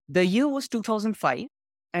The year was 2005,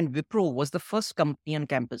 and Wipro was the first company on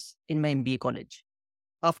campus in my MBA college.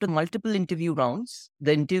 After multiple interview rounds,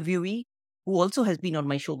 the interviewee, who also has been on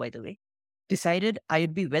my show, by the way, decided I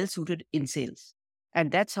would be well suited in sales.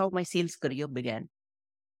 And that's how my sales career began.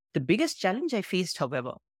 The biggest challenge I faced,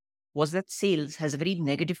 however, was that sales has a very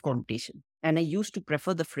negative connotation, and I used to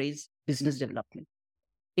prefer the phrase business development.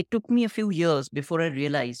 It took me a few years before I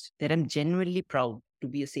realized that I'm genuinely proud to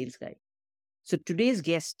be a sales guy. So today's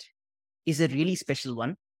guest is a really special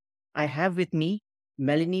one. I have with me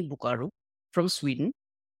Melanie Boucarut from Sweden,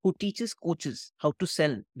 who teaches coaches how to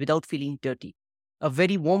sell without feeling dirty. A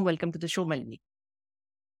very warm welcome to the show, Melanie.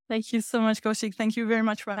 Thank you so much, Kaushik. Thank you very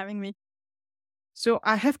much for having me. So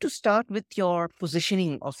I have to start with your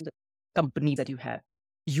positioning of the company that you have.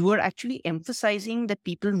 You are actually emphasizing that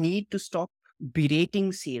people need to stop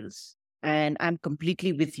berating sales. And I'm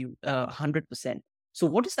completely with you, 100%. So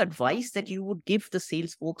what is the advice that you would give the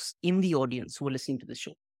sales folks in the audience who are listening to the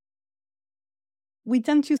show? We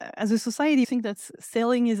tend to, as a society, think that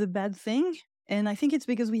selling is a bad thing. And I think it's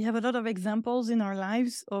because we have a lot of examples in our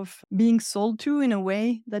lives of being sold to in a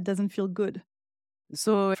way that doesn't feel good.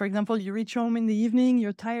 So, for example, you reach home in the evening,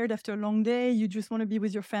 you're tired after a long day, you just want to be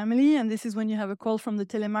with your family. And this is when you have a call from the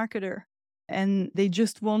telemarketer and they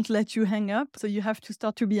just won't let you hang up. So you have to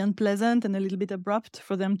start to be unpleasant and a little bit abrupt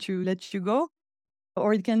for them to let you go.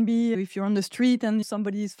 Or it can be if you're on the street and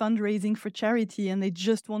somebody is fundraising for charity and they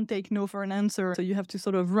just won't take no for an answer. So you have to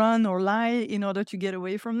sort of run or lie in order to get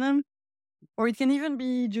away from them. Or it can even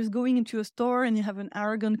be just going into a store and you have an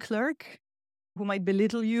arrogant clerk who might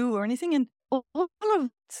belittle you or anything. And all of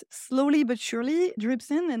it slowly but surely drips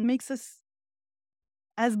in and makes us,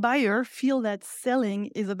 as buyer, feel that selling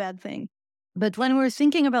is a bad thing. But when we're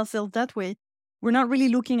thinking about sales that way, we're not really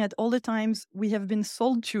looking at all the times we have been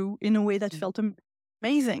sold to in a way that felt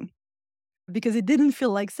amazing because it didn't feel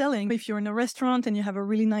like selling. If you're in a restaurant and you have a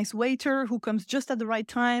really nice waiter who comes just at the right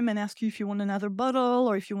time and asks you if you want another bottle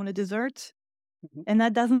or if you want a dessert, and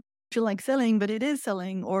that doesn't feel like selling, but it is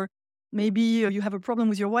selling. Or maybe you have a problem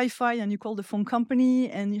with your Wi-Fi and you call the phone company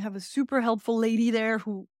and you have a super helpful lady there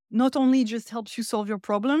who not only just helps you solve your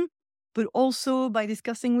problem, but also by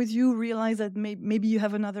discussing with you, realize that maybe you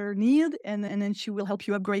have another need and then she will help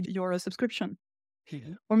you upgrade your subscription.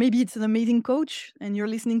 Or maybe it's an amazing coach and you're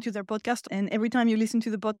listening to their podcast. And every time you listen to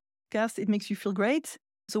the podcast, it makes you feel great.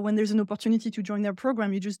 So when there's an opportunity to join their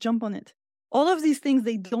program, you just jump on it. All of these things,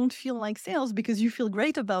 they don't feel like sales because you feel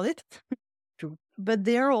great about it. True. But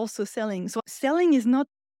they're also selling. So selling is not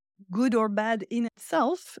good or bad in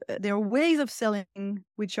itself. There are ways of selling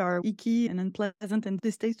which are icky and unpleasant and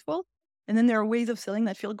distasteful. And then there are ways of selling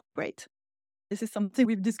that feel great. This is something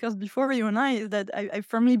we've discussed before, you and I, is that I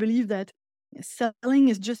firmly believe that selling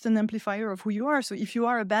is just an amplifier of who you are. So if you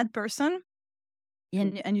are a bad person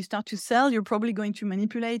and you start to sell, you're probably going to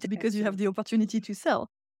manipulate because you have the opportunity to sell.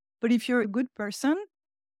 But if you're a good person,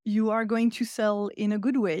 you are going to sell in a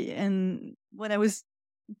good way. And what I was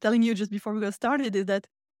telling you just before we got started is that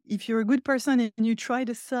if you're a good person and you try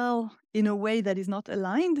to sell in a way that is not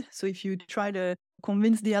aligned, so if you try to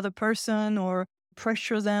convince the other person or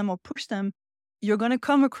pressure them or push them, you're going to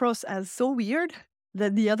come across as so weird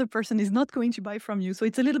that the other person is not going to buy from you. So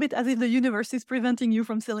it's a little bit as if the universe is preventing you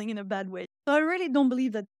from selling in a bad way. So I really don't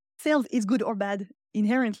believe that sales is good or bad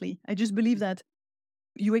inherently. I just believe that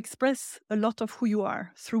you express a lot of who you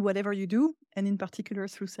are through whatever you do, and in particular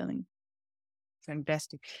through selling.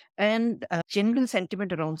 Fantastic. And general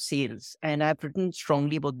sentiment around sales, and I've written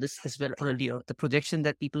strongly about this as well earlier, the projection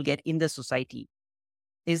that people get in the society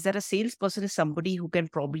is that a salesperson is somebody who can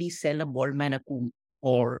probably sell a bald man a comb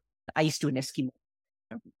or ice to an Eskimo.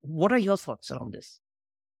 What are your thoughts around this?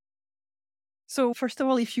 So first of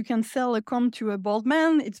all, if you can sell a comb to a bald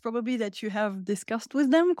man, it's probably that you have discussed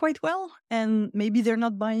with them quite well. And maybe they're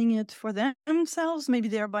not buying it for themselves. Maybe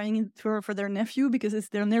they're buying it for their nephew because it's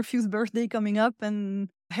their nephew's birthday coming up and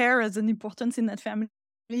hair has an importance in that family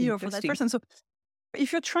or for that person. So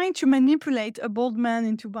if you're trying to manipulate a bald man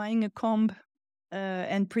into buying a comb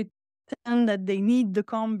and pretend that they need the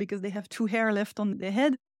comb because they have two hair left on their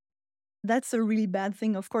head, that's a really bad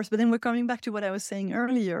thing, of course. But then we're coming back to what I was saying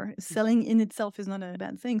earlier. Selling in itself is not a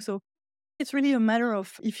bad thing. So it's really a matter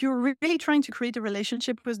of if you're really trying to create a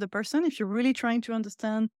relationship with the person, if you're really trying to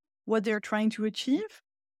understand what they're trying to achieve,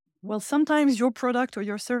 well, sometimes your product or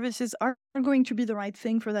your services are going to be the right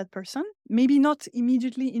thing for that person. Maybe not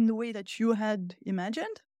immediately in the way that you had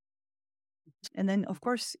imagined. And then, of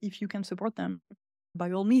course, if you can support them,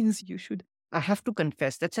 by all means, you should. I have to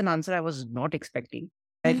confess, that's an answer I was not expecting.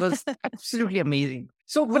 It was absolutely amazing.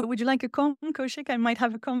 So, Would you like a comb, Kaushik? I might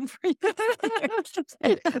have a comb for you.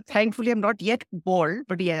 thankfully, I'm not yet bald,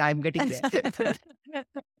 but yeah, I'm getting there.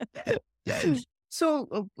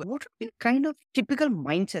 So, what would be the kind of typical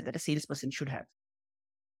mindset that a salesperson should have?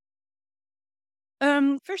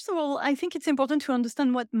 First of all, I think it's important to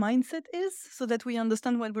understand what mindset is so that we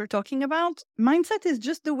understand what we're talking about. Mindset is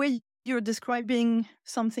just the way you're describing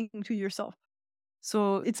something to yourself.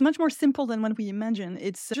 So it's much more simple than what we imagine.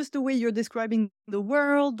 It's just the way you're describing the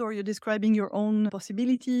world, or you're describing your own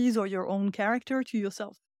possibilities or your own character to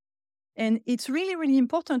yourself. And it's really, really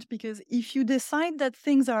important, because if you decide that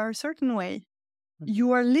things are a certain way,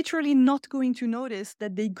 you are literally not going to notice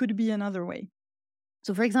that they could be another way.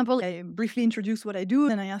 So, for example, I briefly introduce what I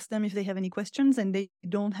do and I ask them if they have any questions, and they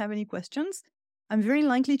don't have any questions. I'm very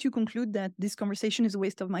likely to conclude that this conversation is a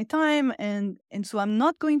waste of my time. And so I'm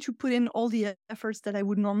not going to put in all the efforts that I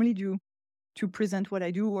would normally do to present what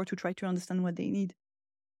I do or to try to understand what they need.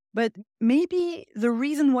 But maybe the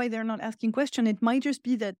reason why they're not asking questions, it might just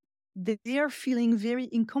be that they are feeling very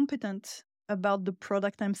incompetent about the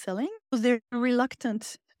product I'm selling. So they're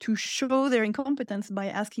reluctant to show their incompetence by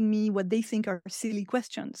asking me what they think are silly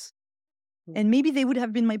questions. And maybe they would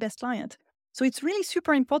have been my best client. So it's really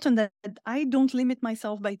super important that I don't limit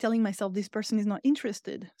myself by telling myself this person is not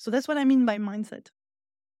interested. So that's what I mean by mindset.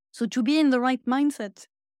 So to be in the right mindset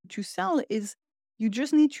to sell is you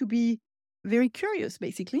just need to be very curious,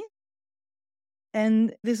 basically.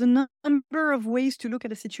 And there's a number of ways to look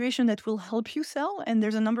at a situation that will help you sell, and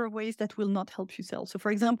there's a number of ways that will not help you sell. So,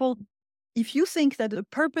 for example, if you think that the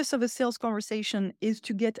purpose of a sales conversation is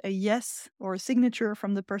to get a yes or a signature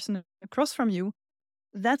from the person across from you,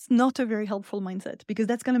 that's not a very helpful mindset, because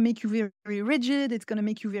that's going to make you very, very rigid. It's going to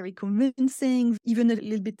make you very convincing, even a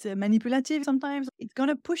little bit manipulative sometimes. It's going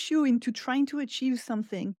to push you into trying to achieve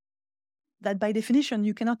something that by definition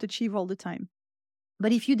you cannot achieve all the time.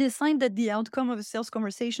 But if you decide that the outcome of a sales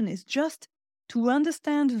conversation is just to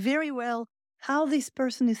understand very well how this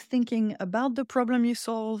person is thinking about the problem you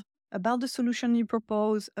solve, about the solution you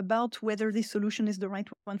propose, about whether this solution is the right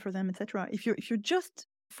one for them, etc. If you're just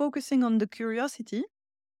focusing on the curiosity,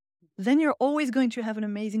 then you're always going to have an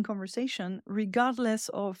amazing conversation, regardless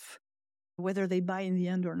of whether they buy in the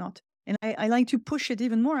end or not. And I like to push it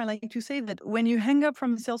even more. I like to say that when you hang up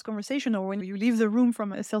from a sales conversation, or when you leave the room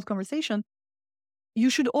from a sales conversation, you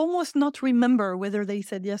should almost not remember whether they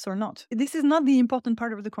said yes or not. This is not the important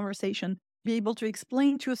part of the conversation. Be able to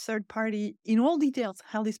explain to a third party in all details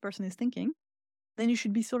how this person is thinking. Then you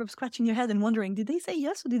should be sort of scratching your head and wondering, did they say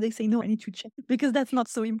yes or did they say no? I need to check, because that's not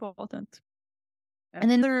so important. And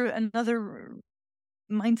then another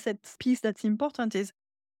mindset piece that's important is,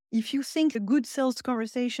 if you think a good sales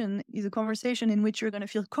conversation is a conversation in which you're going to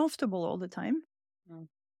feel comfortable all the time,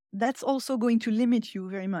 that's also going to limit you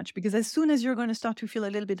very much, because as soon as you're going to start to feel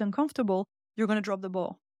a little bit uncomfortable, you're going to drop the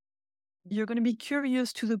ball. You're going to be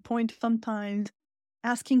curious to the point sometimes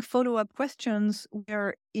asking follow-up questions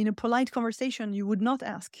where in a polite conversation you would not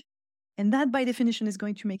ask. And that by definition is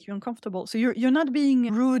going to make you uncomfortable. So you're not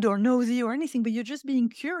being rude or nosy or anything, but you're just being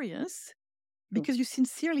curious because you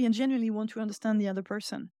sincerely and genuinely want to understand the other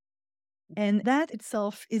person. And that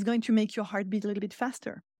itself is going to make your heart beat a little bit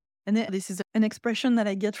faster. And this is an expression that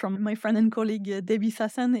I get from my friend and colleague, Debbie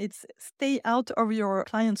Sasson. It's stay out of your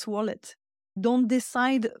client's wallet. Don't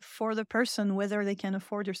decide for the person whether they can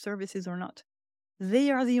afford your services or not.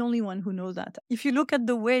 They are the only one who knows that. If you look at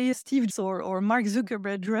the way Steve or Mark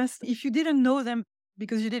Zuckerberg dressed, if you didn't know them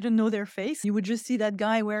because you didn't know their face, you would just see that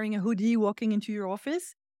guy wearing a hoodie walking into your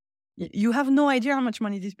office. You have no idea how much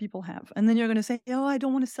money these people have. And then you're going to say, oh, I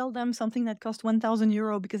don't want to sell them something that costs 1,000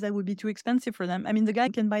 euro because that would be too expensive for them. I mean, the guy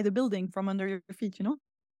can buy the building from under your feet, you know?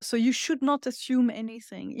 So you should not assume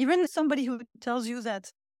anything. Even somebody who tells you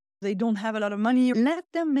that they don't have a lot of money, let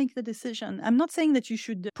them make the decision. I'm not saying that you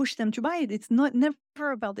should push them to buy it. It's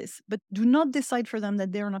never about this. But do not decide for them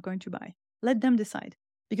that they're not going to buy. Let them decide.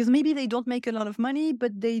 Because maybe they don't make a lot of money,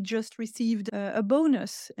 but they just received a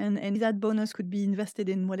bonus. And that bonus could be invested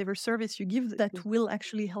in whatever service you give that will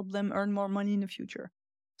actually help them earn more money in the future.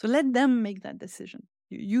 So let them make that decision.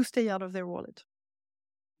 You stay out of their wallet.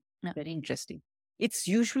 Yeah. Very interesting. It's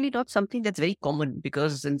usually not something that's very common,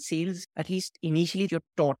 because in sales, at least initially, you're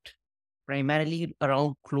taught primarily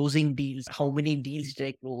around closing deals. How many deals did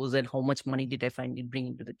I close and how much money did I finally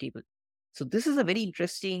bring to the table? So this is a very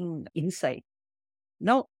interesting insight.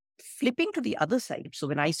 Now, flipping to the other side. So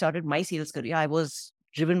when I started my sales career, I was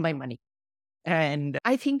driven by money. And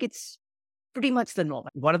I think it's pretty much the norm.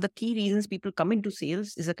 One of the key reasons people come into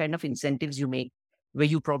sales is the kind of incentives you make, where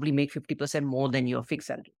you probably make 50% more than your fixed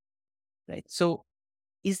salary. Right. So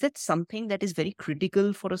is that something that is very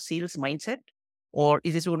critical for a sales mindset? Or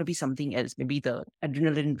is this going to be something else? Maybe the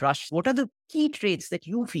adrenaline rush. What are the key traits that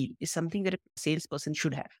you feel is something that a salesperson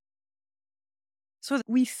should have? So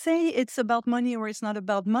we say it's about money or it's not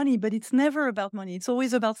about money, but it's never about money. It's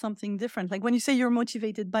always about something different. Like when you say you're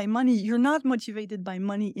motivated by money, you're not motivated by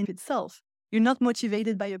money in itself. You're not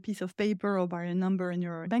motivated by a piece of paper or by a number in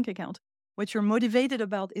your bank account. What you're motivated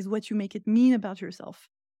about is what you make it mean about yourself.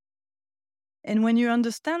 And when you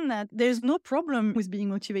understand that, there's no problem with being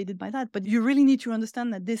motivated by that, but you really need to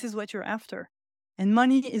understand that this is what you're after. And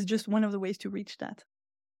money is just one of the ways to reach that.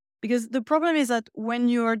 Because the problem is that when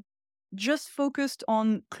you're just focused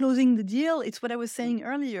on closing the deal, it's what I was saying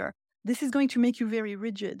earlier. This is going to make you very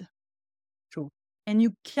rigid. True. And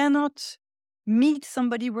you cannot meet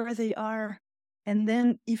somebody where they are and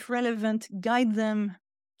then, if relevant, guide them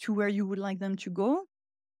to where you would like them to go.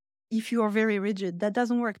 If you are very rigid, that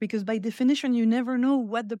doesn't work because by definition, you never know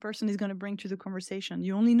what the person is going to bring to the conversation.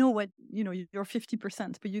 You only know what, your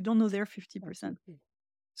 50%, but you don't know their 50%.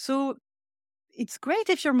 So it's great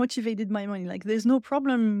if you're motivated by money. Like there's no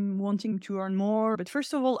problem wanting to earn more. But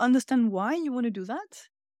first of all, understand why you want to do that.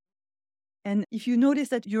 And if you notice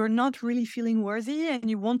that you're not really feeling worthy and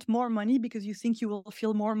you want more money because you think you will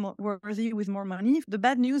feel more worthy with more money, the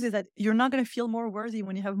bad news is that you're not going to feel more worthy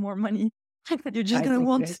when you have more money. You're just going to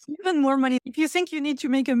want even more money. If you think you need to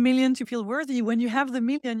make 1 million to feel worthy, when you have the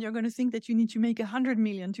million, you're going to think that you need to make 100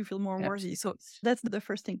 million to feel more worthy. So that's the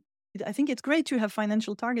first thing. I think it's great to have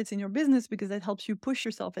financial targets in your business because that helps you push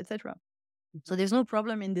yourself, etc. So there's no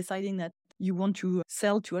problem in deciding that you want to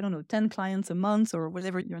sell to, 10 clients a month or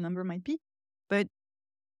whatever your number might be. But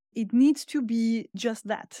it needs to be just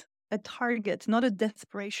that, a target, not a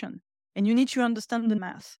desperation. And you need to understand the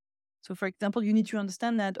math. So for example, you need to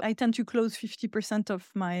understand that I tend to close 50% of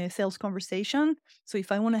my sales conversation. So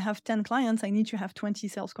if I want to have 10 clients, I need to have 20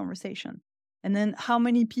 sales conversation. And then how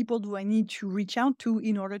many people do I need to reach out to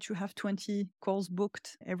in order to have 20 calls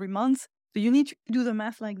booked every month? So you need to do the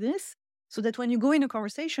math like this so that when you go in a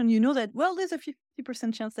conversation, you know that, well, there's a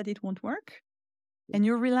 50% chance that it won't work. And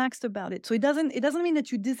you're relaxed about it. So it doesn't mean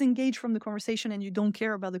that you disengage from the conversation and you don't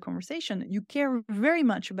care about the conversation. You care very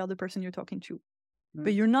much about the person you're talking to.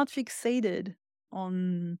 But you're not fixated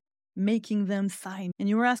on making them sign. And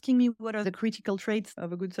you were asking me what are the critical traits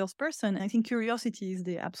of a good salesperson. I think curiosity is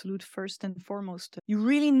the absolute first and foremost. You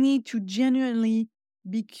really need to genuinely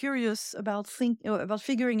be curious about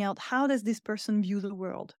figuring out how does this person view the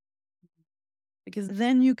world? Because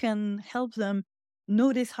then you can help them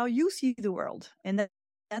notice how you see the world. And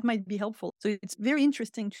that might be helpful. So it's very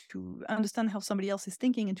interesting to understand how somebody else is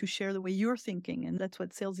thinking and to share the way you're thinking. And that's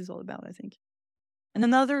what sales is all about, I think. And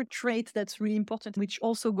another trait that's really important, which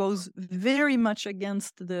also goes very much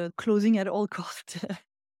against the closing at all cost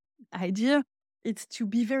idea, it's to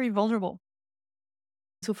be very vulnerable.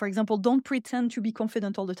 So for example, don't pretend to be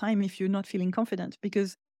confident all the time if you're not feeling confident,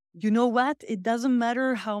 because you know what? It doesn't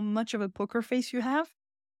matter how much of a poker face you have.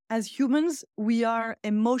 As humans, we are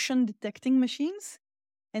emotion detecting machines.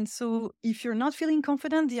 And so if you're not feeling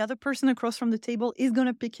confident, the other person across from the table is going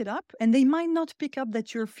to pick it up. And they might not pick up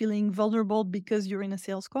that you're feeling vulnerable because you're in a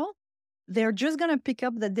sales call. They're just going to pick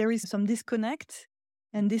up that there is some disconnect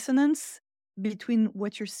and dissonance between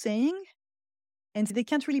what you're saying. And they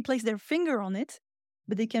can't really place their finger on it,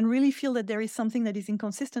 but they can really feel that there is something that is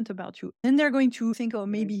inconsistent about you. Then they're going to think, oh,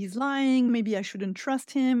 maybe he's lying. Maybe I shouldn't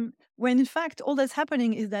trust him. When in fact, all that's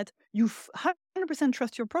happening is that you 100%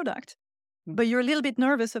 trust your product, but you're a little bit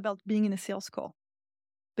nervous about being in a sales call.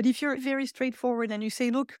 But if you're very straightforward and you say,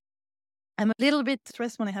 look, I'm a little bit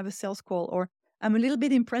stressed when I have a sales call, or I'm a little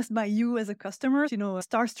bit impressed by you as a customer,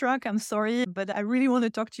 starstruck, I'm sorry, but I really want to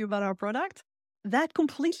talk to you about our product. That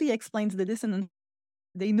completely explains the dissonance.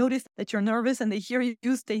 They notice that you're nervous and they hear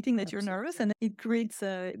you stating that you're nervous, and it creates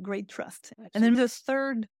a great trust. And then the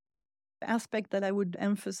third aspect that I would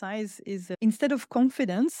emphasize is instead of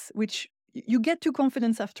confidence, which you get to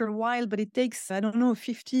confidence after a while, but it takes,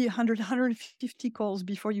 50, 100, 150 calls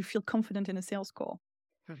before you feel confident in a sales call.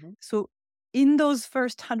 So in those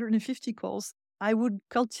first 150 calls, I would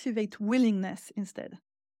cultivate willingness instead.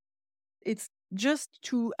 It's just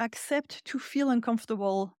to accept to feel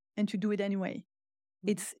uncomfortable and to do it anyway.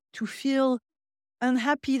 It's to feel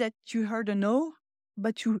unhappy that you heard a no,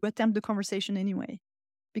 but to attempt the conversation anyway.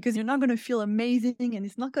 Because you're not going to feel amazing and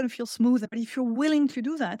it's not going to feel smooth. But if you're willing to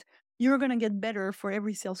do that, you're going to get better for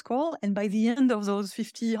every sales call. And by the end of those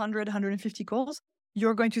 50, 100, 150 calls,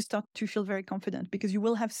 you're going to start to feel very confident because you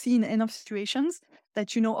will have seen enough situations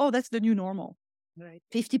that oh, that's the new normal. Right.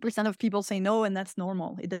 50% of people say no, and that's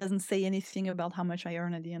normal. It doesn't say anything about how much I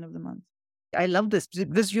earn at the end of the month. I love this.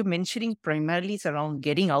 This you're mentioning primarily is around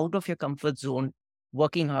getting out of your comfort zone,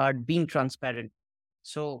 working hard, being transparent.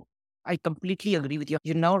 So I completely agree with you.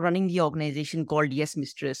 You're now running the organization called Yes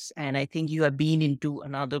Mistress. And I think you have been into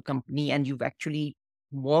another company and you've actually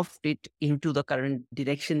morphed it into the current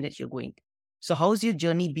direction that you're going. So how's your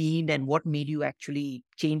journey been and what made you actually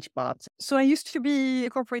change paths? So I used to be a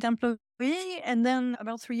corporate employee, and then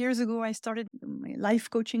about 3 years ago, I started my life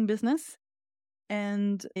coaching business.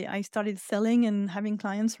 And I started selling and having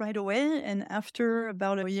clients right away. And after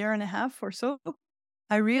about a year and a half or so,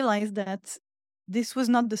 I realized that this was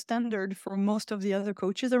not the standard for most of the other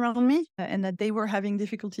coaches around me, and that they were having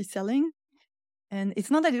difficulty selling. And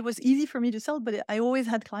it's not that it was easy for me to sell, but I always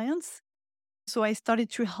had clients. So I started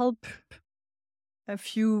to help a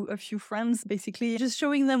few friends, basically just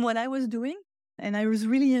showing them what I was doing. And I was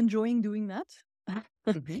really enjoying doing that.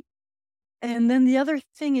 Mhm. And then the other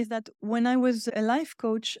thing is that when I was a life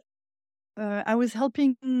coach, I was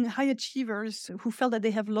helping high achievers who felt that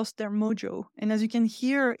they have lost their mojo. And as you can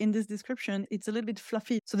hear in this description, it's a little bit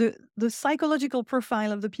fluffy. So the psychological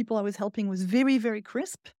profile of the people I was helping was very, very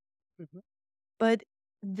crisp, Mhm. but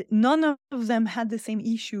none of them had the same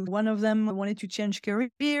issue. One of them wanted to change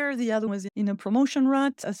career. The other was in a promotion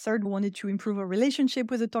rut. A third wanted to improve a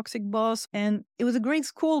relationship with a toxic boss. And it was a great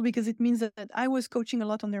school because it means that I was coaching a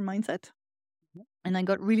lot on their mindset. And I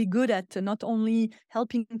got really good at not only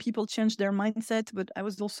helping people change their mindset, but I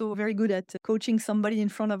was also very good at coaching somebody in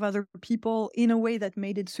front of other people in a way that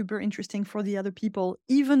made it super interesting for the other people,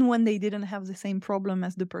 even when they didn't have the same problem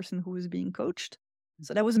as the person who was being coached.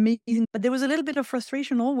 So that was amazing. But there was a little bit of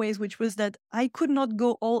frustration always, which was that I could not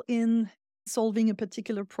go all in solving a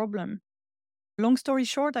particular problem. Long story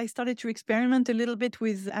short, I started to experiment a little bit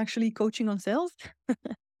with actually coaching on sales.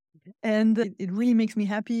 And it really makes me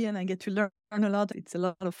happy and I get to learn a lot. It's a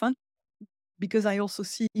lot of fun because I also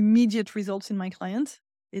see immediate results in my clients.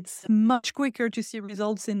 It's much quicker to see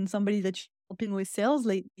results in somebody that's helping with sales.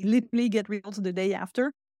 They literally get results the day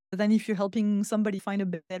after than if you're helping somebody find a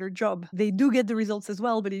better job. They do get the results as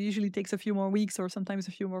well, but it usually takes a few more weeks or sometimes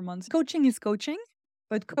a few more months. Coaching is coaching,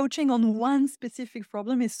 but coaching on one specific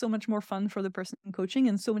problem is so much more fun for the person coaching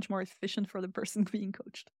and so much more efficient for the person being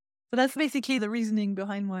coached. So that's basically the reasoning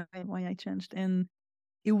behind why I changed. And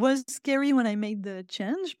it was scary when I made the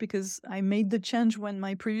change because I made the change when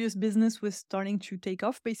my previous business was starting to take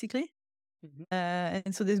off, basically. Mhm.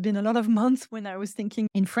 And so there's been a lot of months when I was thinking,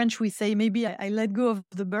 in French, we say maybe I let go of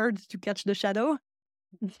the bird to catch the shadow.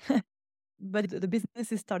 But the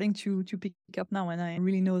business is starting to pick up now. And I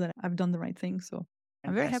really know that I've done the right thing. So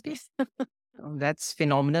I'm very happy. Fantastic. Oh, that's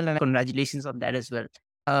phenomenal. And congratulations on that as well.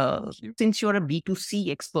 Thank you. Since you're a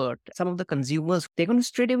B2C expert, some of the consumers, they're going to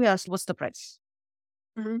straight away ask, what's the price?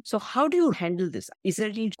 Mhm. So how do you handle this? Is there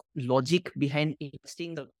any logic behind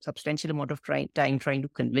investing a substantial amount of time trying to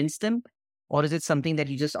convince them? Or is it something that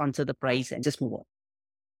you just answer the price and just move on?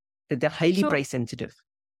 That they're highly So price sensitive.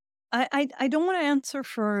 I don't want to answer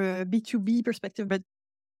for a B2B perspective, but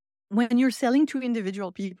when you're selling to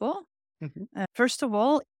individual people, Mhm. first of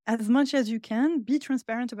all, as much as you can, be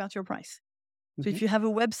transparent about your price. So Mhm. if you have a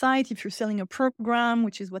website, if you're selling a program,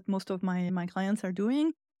 which is what most of my clients are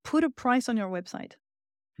doing, put a price on your website.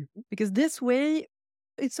 Mhm. Because this way,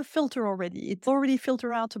 it's a filter already. It's already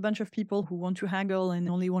filter out a bunch of people who want to haggle and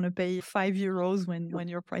only want to pay €5 when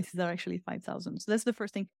your prices are actually 5,000. So that's the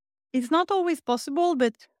first thing. It's not always possible,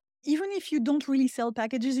 but even if you don't really sell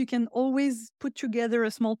packages, you can always put together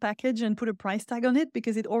a small package and put a price tag on it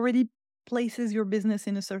because it already places your business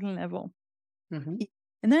in a certain level. Mhm.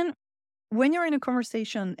 And then when you're in a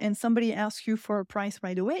conversation and somebody asks you for a price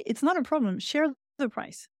right away, it's not a problem. Share the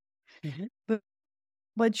price. Mhm.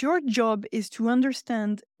 But your job is to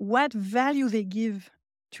understand what value they give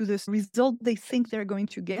to the result they think they're going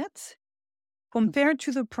to get compared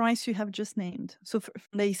to the price you have just named. So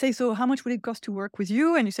they say, so how much would it cost to work with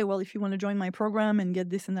you? And you say, well, if you want to join my program and get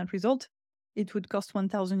this and that result, it would cost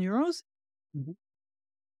 €1,000. Mhm.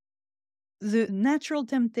 The natural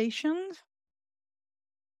temptation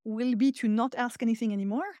will be to not ask anything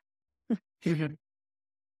anymore. Mhm.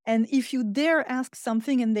 And if you dare ask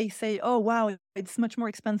something and they say, oh, wow, it's much more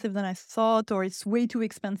expensive than I thought, or it's way too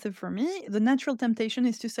expensive for me, the natural temptation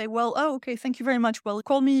is to say, well, oh, okay, thank you very much. Well,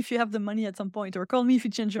 call me if you have the money at some point, or call me if you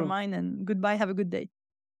change your True. mind, and goodbye, have a good day.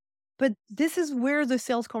 But this is where the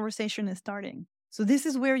sales conversation is starting. So this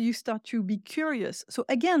is where you start to be curious. So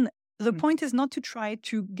again, the Mhm. point is not to try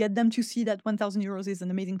to get them to see that €1,000 is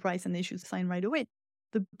an amazing price and they should sign right away.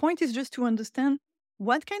 The point is just to understand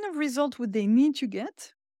what kind of result would they need to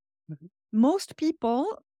get. Mhm. Most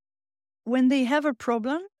people, when they have a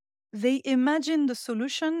problem, they imagine the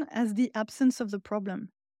solution as the absence of the problem,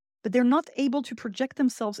 but they're not able to project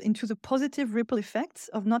themselves into the positive ripple effects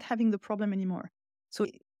of not having the problem anymore. So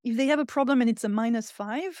if they have a problem and it's a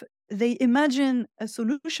 -5, they imagine a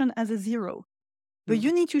solution as a 0. But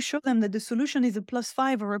you need to show them that the solution is a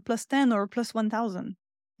 +5 or a +10 or a +1000.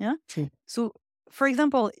 Yeah. True. So, for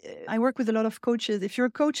example, I work with a lot of coaches. If you're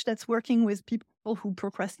a coach that's working with people who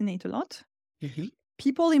procrastinate a lot,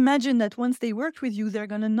 people imagine that once they worked with you, they're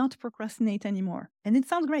going to not procrastinate anymore. And it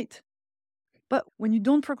sounds great. But when you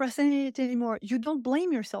don't procrastinate anymore, you don't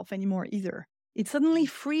blame yourself anymore either. It suddenly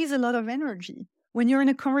frees a lot of energy. When you're in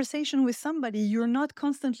a conversation with somebody, you're not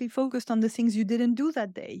constantly focused on the things you didn't do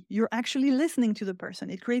that day. You're actually listening to the person.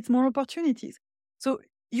 It creates more opportunities. So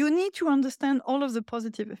you need to understand all of the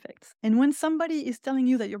positive effects. And when somebody is telling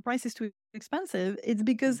you that your price is too expensive, it's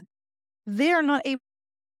because they are not able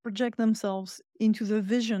to project themselves into the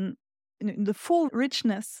vision, in the full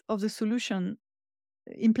richness of the solution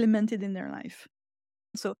implemented in their life.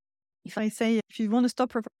 So if I say, if you want to stop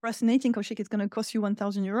procrastinating, Kaushik, it's going to cost you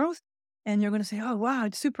 1,000 euros. And you're going to say, oh, wow,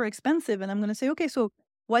 it's super expensive. And I'm going to say, okay, so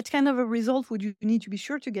what kind of a result would you need to be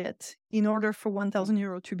sure to get in order for 1,000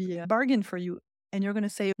 euro to be a bargain for you? And you're going to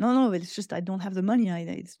say, no, it's just I don't have the money.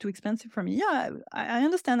 It's too expensive for me. Yeah, I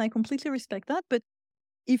understand. I completely respect that. But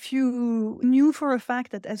if you knew for a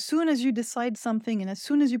fact that as soon as you decide something and as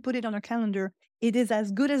soon as you put it on a calendar, it is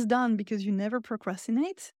as good as done because you never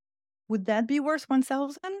procrastinate, would that be worth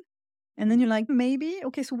 1,000? And then you're like, maybe.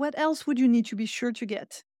 Okay, so what else would you need to be sure to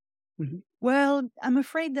get? Well, I'm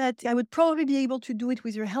afraid that I would probably be able to do it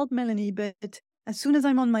with your help, Melanie, but as soon as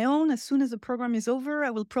I'm on my own, as soon as the program is over, I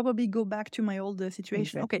will probably go back to my old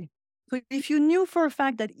situation. Exactly. Okay. So if you knew for a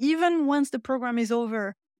fact that even once the program is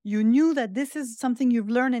over, you knew that this is something you've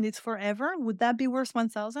learned and it's forever, would that be worth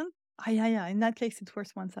 1,000? Yeah. In that case, it's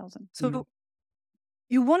worth 1,000. So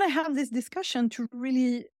you want to have this discussion to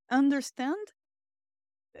really understand.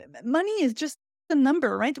 Money is just a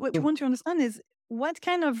number, right? What you want to understand is what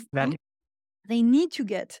kind of Value. they need to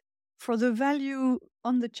get for the value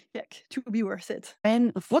on the check to be worth it.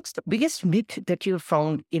 And what's the biggest myth that you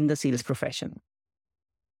found in the sales profession?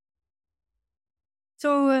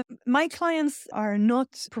 So my clients are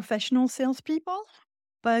not professional salespeople,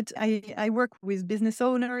 but I work with business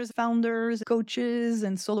owners, founders, coaches,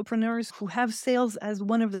 and solopreneurs who have sales as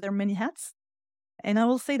one of their many hats. And I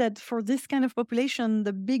will say that for this kind of population,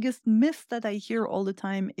 the biggest myth that I hear all the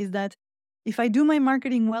time is that if I do my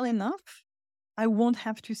marketing well enough, I won't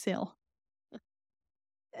have to sell.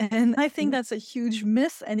 And I think that's a huge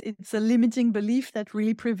myth, and it's a limiting belief that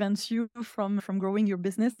really prevents you from growing your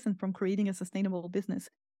business and from creating a sustainable business.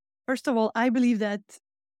 First of all, I believe that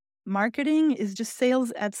marketing is just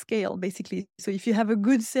sales at scale, basically. So if you have a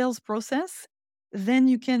good sales process, then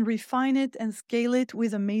you can refine it and scale it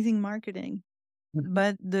with amazing marketing.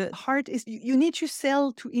 But the heart is you need to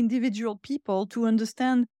sell to individual people to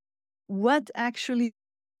understand what actually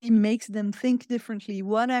makes them think differently,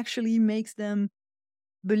 what actually makes them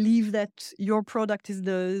believe that your product is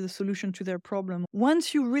the solution to their problem.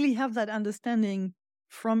 Once you really have that understanding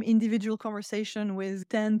from individual conversation with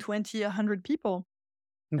 10, 20, 100 people,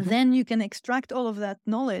 then you can extract all of that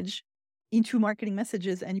knowledge into marketing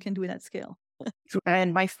messages and you can do it at scale.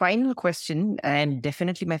 And my final question, and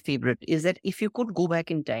definitely my favorite, is that if you could go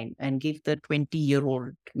back in time and give the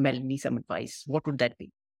 20-year-old Melanie some advice, what would that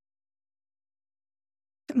be?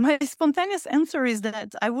 My spontaneous answer is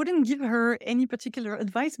that I wouldn't give her any particular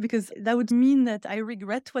advice because that would mean that I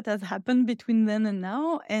regret what has happened between then and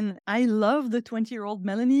now. And I love the 20-year-old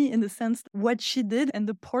Melanie in the sense that what she did and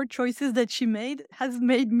the poor choices that she made has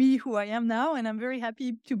made me who I am now. And I'm very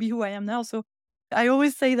happy to be who I am now. So I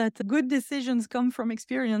always say that good decisions come from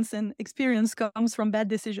experience and experience comes from bad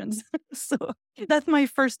decisions. So that's my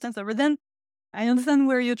first answer. But then I understand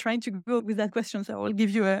where you're trying to go with that question. So I will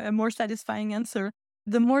give you a more satisfying answer.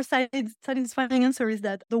 The more satisfying answer is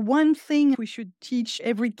that the one thing we should teach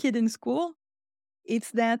every kid in school, it's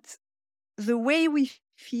that the way we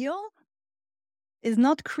feel is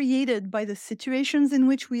not created by the situations in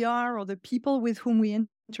which we are or the people with whom we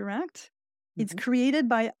interact. It's created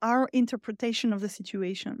by our interpretation of the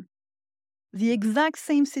situation. The exact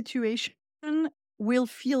same situation will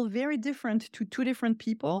feel very different to two different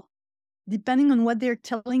people depending on what they're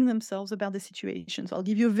telling themselves about the situation. So I'll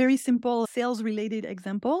give you a very simple sales-related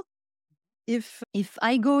example. If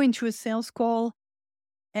I go into a sales call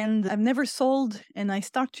and I've never sold and I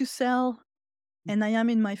start to sell and I am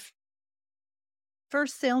in my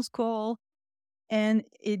first sales call and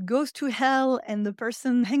it goes to hell and the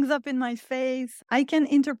person hangs up in my face, I can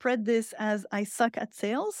interpret this as I suck at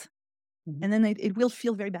sales and then it will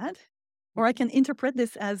feel very bad. Or I can interpret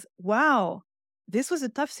this as, wow, this was a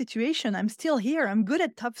tough situation. I'm still here. I'm good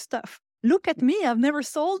at tough stuff. Look at me. I've never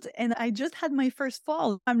sold and I just had my first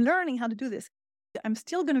fall. I'm learning how to do this. I'm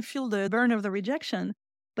still going to feel the burn of the rejection,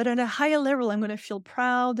 but at a higher level, I'm going to feel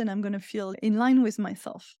proud and I'm going to feel in line with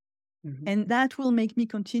myself. Mhm. And that will make me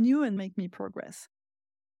continue and make me progress.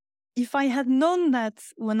 If I had known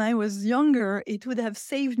that when I was younger, it would have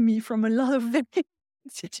saved me from a lot of very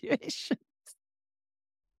situations.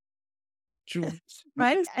 True.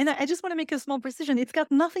 Right? And I just want to make a small precision. It's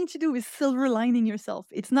got nothing to do with silver lining yourself.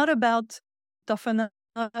 It's not about toughen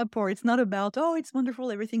up, or it's not about, oh, it's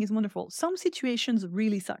wonderful, everything is wonderful. Some situations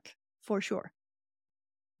really suck, for sure.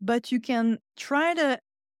 But you can try to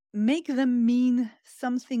make them mean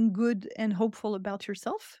something good and hopeful about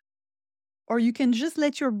yourself. Or you can just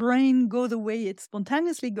let your brain go the way it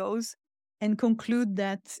spontaneously goes and conclude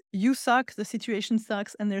that you suck, the situation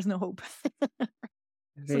sucks, and there's no hope.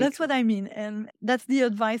 So Very that's true. what I mean. And that's the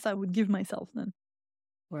advice I would give myself then.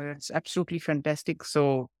 Well, it's absolutely fantastic.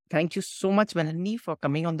 So thank you so much, Melanie, for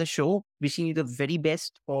coming on the show. Wishing you the very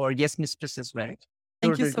best for Yes Mistress as well.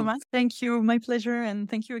 Thank you Total so too. much. Thank you. My pleasure. And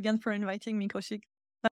thank you again for inviting me, Kaushik.